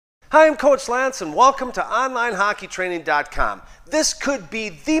Hi, I'm Coach Lance and welcome to OnlineHockeyTraining.com. This could be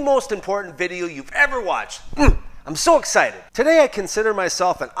the most important video you've ever watched. I'm so excited. Today I consider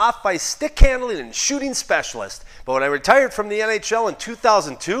myself an off-ice stick handling and shooting specialist, but when I retired from the NHL in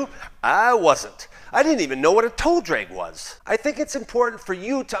 2002, I wasn't. I didn't even know what a toe drag was. I think it's important for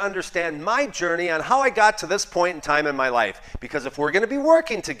you to understand my journey on how I got to this point in time in my life, because if we're going to be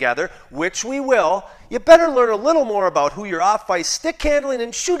working together, which we will, you better learn a little more about who your off-ice stick handling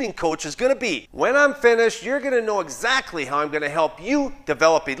and shooting coach is going to be. When I'm finished, you're going to know exactly how I'm going to help you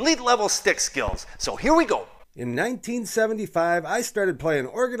develop elite level stick skills. So here we go. In 1975, I started playing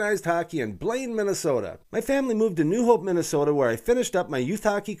organized hockey in Blaine, Minnesota. My family moved to New Hope, Minnesota, where I finished up my youth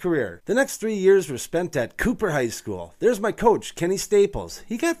hockey career. The next 3 years were spent at Cooper High School. There's my coach, Kenny Staples.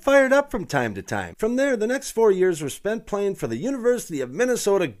 He got fired up from time to time. From there, the next 4 years were spent playing for the University of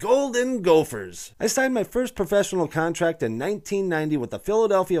Minnesota Golden Gophers. I signed my first professional contract in 1990 with the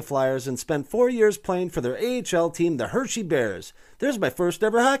Philadelphia Flyers and spent 4 years playing for their AHL team, the Hershey Bears. There's my first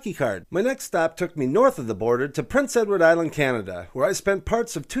ever hockey card. My next stop took me north of the border to Prince Edward Island, Canada, where I spent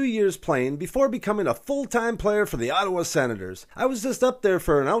parts of 2 years playing before becoming a full-time player for the Ottawa Senators. I was just up there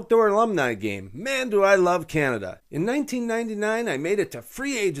for an outdoor alumni game. Man, do I love Canada. In 1999, I made it to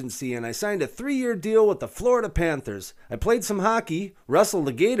free agency and I signed a 3-year deal with the Florida Panthers. I played some hockey, wrestled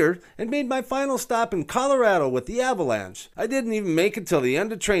a gator, and made my final stop in Colorado with the Avalanche. I didn't even make it till the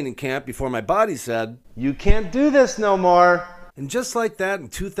end of training camp before my body said, "You can't do this no more." And just like that, in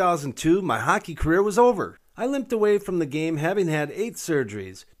 2002, my hockey career was over. I limped away from the game having had 8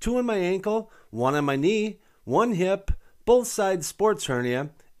 surgeries, 2 on my ankle, 1 on my knee, 1 hip, both sides sports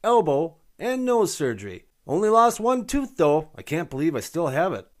hernia, elbow, and nose surgery. Only lost 1 tooth though. I can't believe I still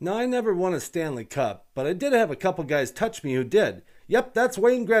have it. Now, I never won a Stanley Cup, but I did have a couple guys touch me who did. Yep, that's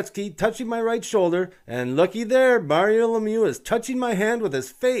Wayne Gretzky touching my right shoulder, and looky there, Mario Lemieux is touching my hand with his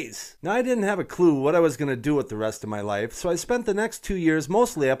face. Now, I didn't have a clue what I was going to do with the rest of my life, so I spent the next 2 years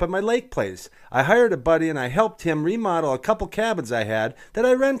mostly up at my lake place. I hired a buddy and I helped him remodel a couple cabins I had that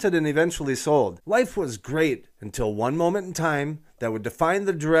I rented and eventually sold. Life was great until one moment in time that would define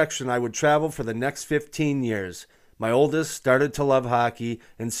the direction I would travel for the next 15 years. My oldest started to love hockey,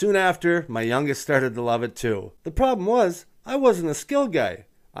 and soon after, my youngest started to love it too. The problem was, I wasn't a skill guy.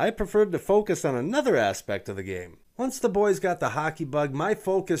 I preferred to focus on another aspect of the game. Once the boys got the hockey bug, my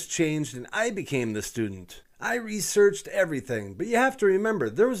focus changed and I became the student. I researched everything, but you have to remember,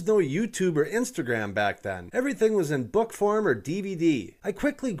 there was no YouTube or Instagram back then. Everything was in book form or DVD. I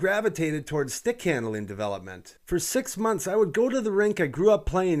quickly gravitated towards stick handling development. For 6 months, I would go to the rink I grew up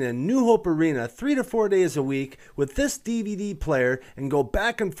playing in, New Hope Arena, 3 to 4 days a week with this DVD player and go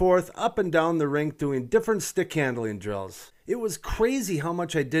back and forth up and down the rink doing different stick handling drills. It was crazy how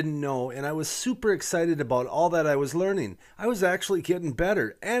much I didn't know, and I was super excited about all that I was learning. I was actually getting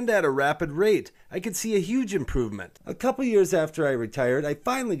better, and at a rapid rate. I could see a huge improvement. A couple years after I retired, I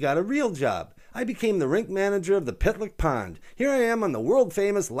finally got a real job. I became the rink manager of the Pitlick Pond. Here I am on the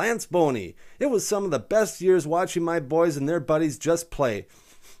world-famous Lance Boney. It was some of the best years watching my boys and their buddies just play.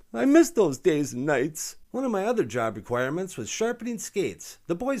 I miss those days and nights. One of my other job requirements was sharpening skates.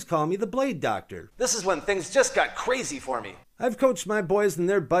 The boys call me the Blade Doctor. This is when things just got crazy for me. I've coached my boys and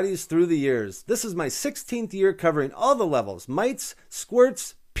their buddies through the years. This is my 16th year covering all the levels, mites,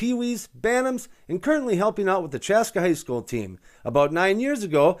 squirts, peewees, bantams, and currently helping out with the Chaska High School team. About 9 years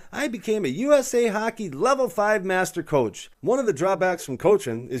ago, I became a USA Hockey Level 5 Master Coach. One of the drawbacks from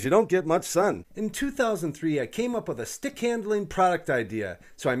coaching is you don't get much sun. In 2003, I came up with a stick handling product idea.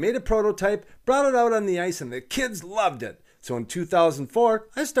 So I made a prototype, brought it out on the ice, and the kids loved it. So in 2004,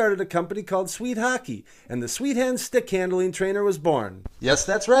 I started a company called Sweet Hockey, and the Sweet Hand Stick Handling Trainer was born. Yes,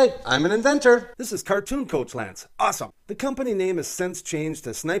 that's right, I'm an inventor. This is Cartoon Coach Lance. Awesome. The company name has since changed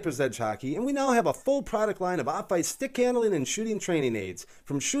to Sniper's Edge Hockey, and we now have a full product line of off-ice stick handling and shooting training aids.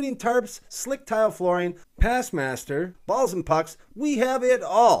 From shooting tarps, slick tile flooring, Passmaster, balls and pucks, we have it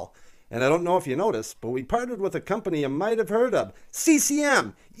all. And I don't know if you noticed, but we partnered with a company you might have heard of,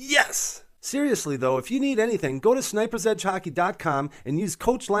 CCM. Yes! Seriously though, if you need anything, go to snipersedgehockey.com and use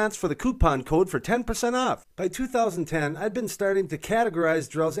Coach Lance for the coupon code for 10% off. By 2010, I'd been starting to categorize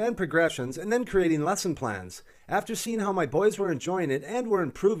drills and progressions and then creating lesson plans. After seeing how my boys were enjoying it and were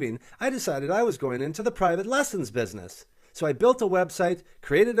improving, I decided I was going into the private lessons business. So I built a website,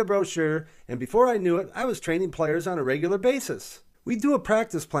 created a brochure, and before I knew it, I was training players on a regular basis. We'd do a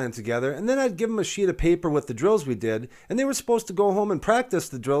practice plan together, and then I'd give them a sheet of paper with the drills we did, and they were supposed to go home and practice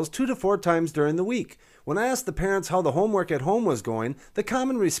the drills 2 to 4 times during the week. When I asked the parents how the homework at home was going, the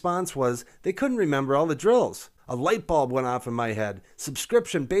common response was they couldn't remember all the drills. A light bulb went off in my head.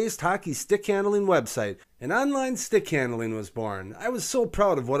 Subscription-based hockey stick handling website. And online stick handling was born. I was so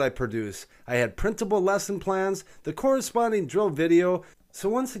proud of what I produced. I had printable lesson plans, the corresponding drill video. So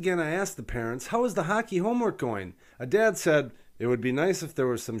once again I asked the parents, how is the hockey homework going? A dad said, it would be nice if there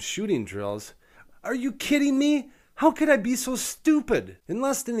were some shooting drills. Are you kidding me? How could I be so stupid? In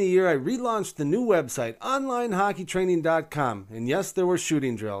less than a year, I relaunched the new website, onlinehockeytraining.com, and yes, there were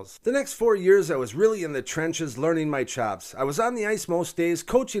shooting drills. The next 4 years, I was really in the trenches learning my chops. I was on the ice most days,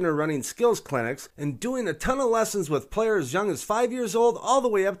 coaching or running skills clinics, and doing a ton of lessons with players as young as 5 years old, all the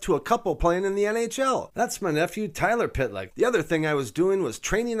way up to a couple playing in the NHL. That's my nephew, Tyler Pitlick. The other thing I was doing was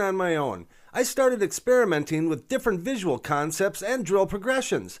training on my own. I started experimenting with different visual concepts and drill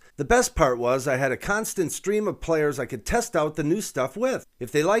progressions. The best part was I had a constant stream of players I could test out the new stuff with.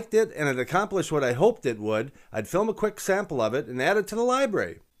 If they liked it and it accomplished what I hoped it would, I'd film a quick sample of it and add it to the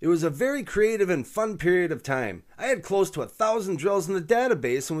library. It was a very creative and fun period of time. I had close to 1,000 drills in the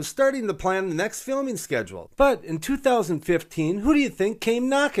database and was starting to plan the next filming schedule. But in 2015, who do you think came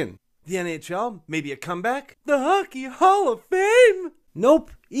knocking? The NHL? Maybe a comeback? The Hockey Hall of Fame?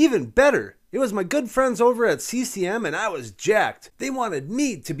 Nope, even better. It was my good friends over at CCM and I was jacked. They wanted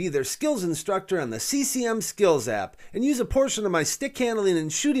me to be their skills instructor on the CCM Skills app and use a portion of my stick handling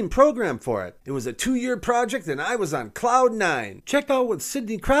and shooting program for it. It was a 2-year project and I was on cloud 9. Check out what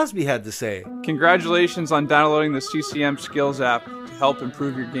Sidney Crosby had to say. Congratulations on downloading the CCM Skills app to help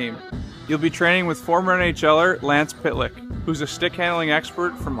improve your game. You'll be training with former NHLer Lance Pitlick, who's a stick handling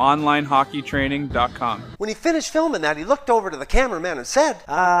expert from onlinehockeytraining.com. When he finished filming that, he looked over to the cameraman and said,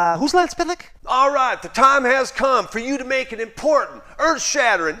 who's Lance Pitlick? All right, the time has come for you to make an important,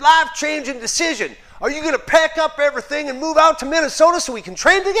 earth-shattering, life-changing decision. Are you going to pack up everything and move out to Minnesota so we can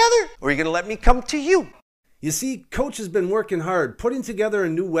train together? Or are you going to let me come to you? You see, Coach has been working hard, putting together a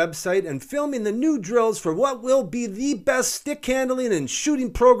new website and filming the new drills for what will be the best stick handling and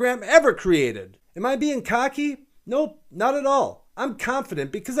shooting program ever created. Am I being cocky? Nope, not at all. I'm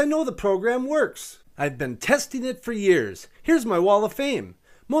confident because I know the program works. I've been testing it for years. Here's my wall of fame.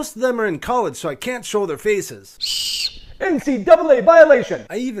 Most of them are in college, so I can't show their faces. NCAA violation!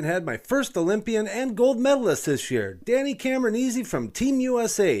 I even had my first Olympian and gold medalist this year, Danny Cameron from Team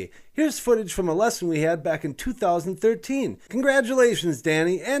USA. Here's footage from a lesson we had back in 2013. Congratulations,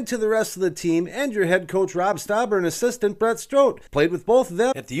 Danny, and to the rest of the team, and your head coach Rob Stauber and assistant Brett Strout. Played with both of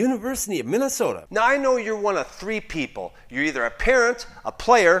them at the University of Minnesota. Now, I know you're one of 3 people. You're either a parent, a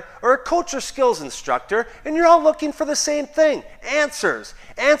player, or a coach or skills instructor, and you're all looking for the same thing, answers.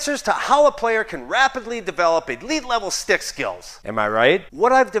 Answers to how a player can rapidly develop elite-level stick skills. Am I right?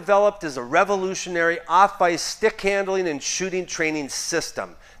 What I've developed is a revolutionary off-ice stick handling and shooting training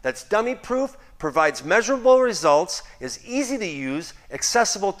system that's dummy-proof, provides measurable results, is easy to use,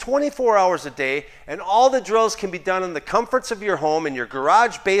 accessible 24 hours a day, and all the drills can be done in the comforts of your home, in your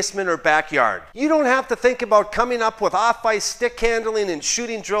garage, basement, or backyard. You don't have to think about coming up with off-ice stick handling and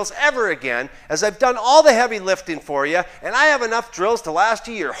shooting drills ever again, as I've done all the heavy lifting for you, and I have enough drills to last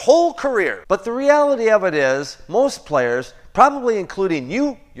you your whole career. But the reality of it is, most players, probably including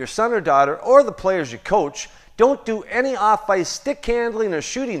you, your son or daughter, or the players you coach, don't do any off-ice stick handling or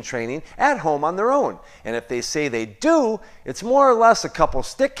shooting training at home on their own. And if they say they do, it's more or less a couple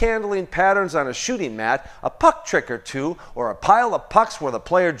stick handling patterns on a shooting mat, a puck trick or two, or a pile of pucks where the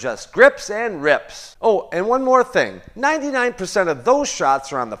player just grips and rips. Oh, and one more thing. 99% of those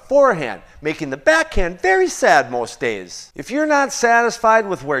shots are on the forehand, making the backhand very sad most days. If you're not satisfied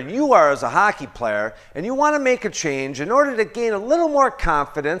with where you are as a hockey player and you want to make a change in order to gain a little more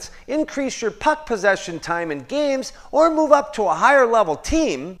confidence, increase your puck possession time in games, or move up to a higher level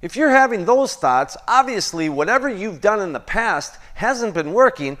team, if you're having those thoughts, obviously whatever you've done in the past hasn't been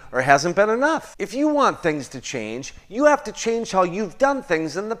working or hasn't been enough. If you want things to change, you have to change how you've done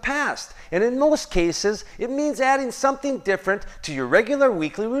things in the past. And in most cases, it means adding something different to your regular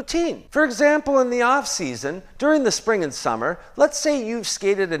weekly routine. For example, in the off season, during the spring and summer, let's say you've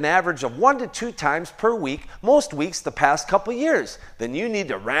skated an average of 1 to 2 times per week, most weeks the past couple years. Then you need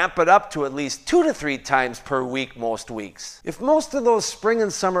to ramp it up to at least 2 to 3 times per per week most weeks. If most of those spring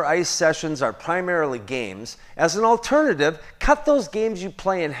and summer ice sessions are primarily games, as an alternative, cut those games you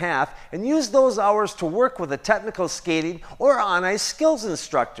play in half and use those hours to work with a technical skating or on-ice skills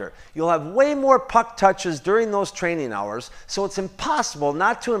instructor. You'll have way more puck touches during those training hours, so it's impossible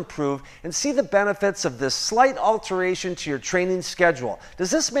not to improve and see the benefits of this slight alteration to your training schedule. Does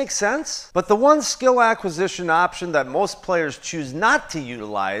this make sense? But the one skill acquisition option that most players choose not to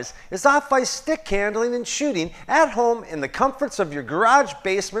utilize is off-ice stick handling and shooting at home in the comforts of your garage,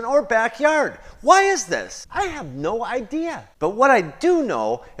 basement, or backyard. Why is this? I have no idea. But what I do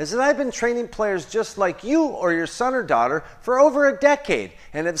know is that I've been training players just like you or your son or daughter for over a decade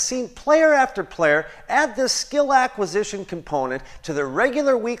and have seen player after player add this skill acquisition component to their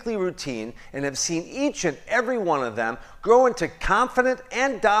regular weekly routine and have seen each and every one of them grow into confident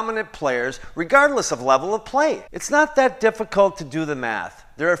and dominant players regardless of level of play. It's not that difficult to do the math.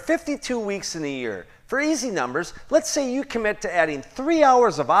 There are 52 weeks in a year. For easy numbers, let's say you commit to adding 3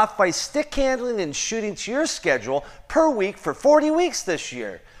 hours of off-ice stick handling and shooting to your schedule per week for 40 weeks this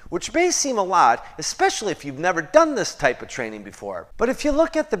year, which may seem a lot, especially if you've never done this type of training before. But if you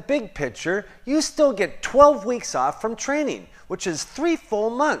look at the big picture, you still get 12 weeks off from training, which is 3 full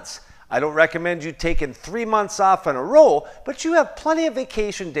months. I don't recommend you taking 3 months off in a row, but you have plenty of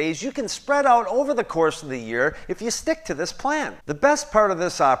vacation days you can spread out over the course of the year if you stick to this plan. The best part of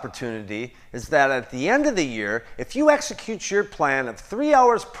this opportunity is that at the end of the year, if you execute your plan of 3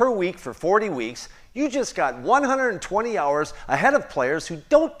 hours per week for 40 weeks, you just got 120 hours ahead of players who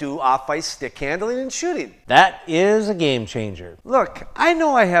don't do off-ice stick handling and shooting. That is a game changer. Look, I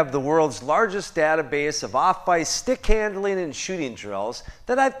know I have the world's largest database of off-ice stick handling and shooting drills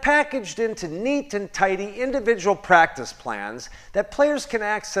that I've packaged into neat and tidy individual practice plans that players can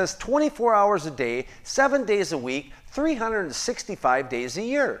access 24 hours a day, 7 days a week, 365 days a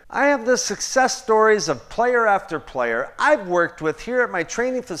year. I have the success stories of player after player I've worked with here at my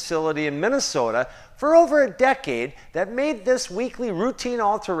training facility in Minnesota for over a decade that made this weekly routine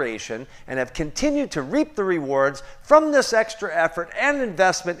alteration and have continued to reap the rewards from this extra effort and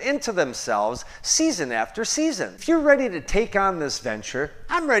investment into themselves season after season. If you're ready to take on this venture,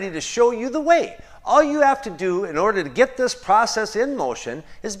 I'm ready to show you the way. All you have to do in order to get this process in motion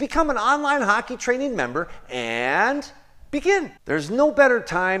is become an online hockey training member and begin. There's no better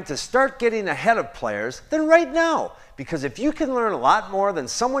time to start getting ahead of players than right now, because if you can learn a lot more than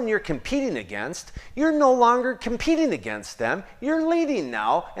someone you're competing against, you're no longer competing against them, you're leading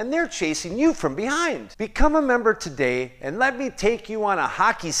now, and they're chasing you from behind. Become a member today and let me take you on a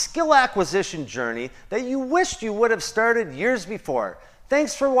hockey skill acquisition journey that you wished you would have started years before.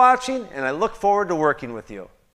 Thanks for watching, and I look forward to working with you.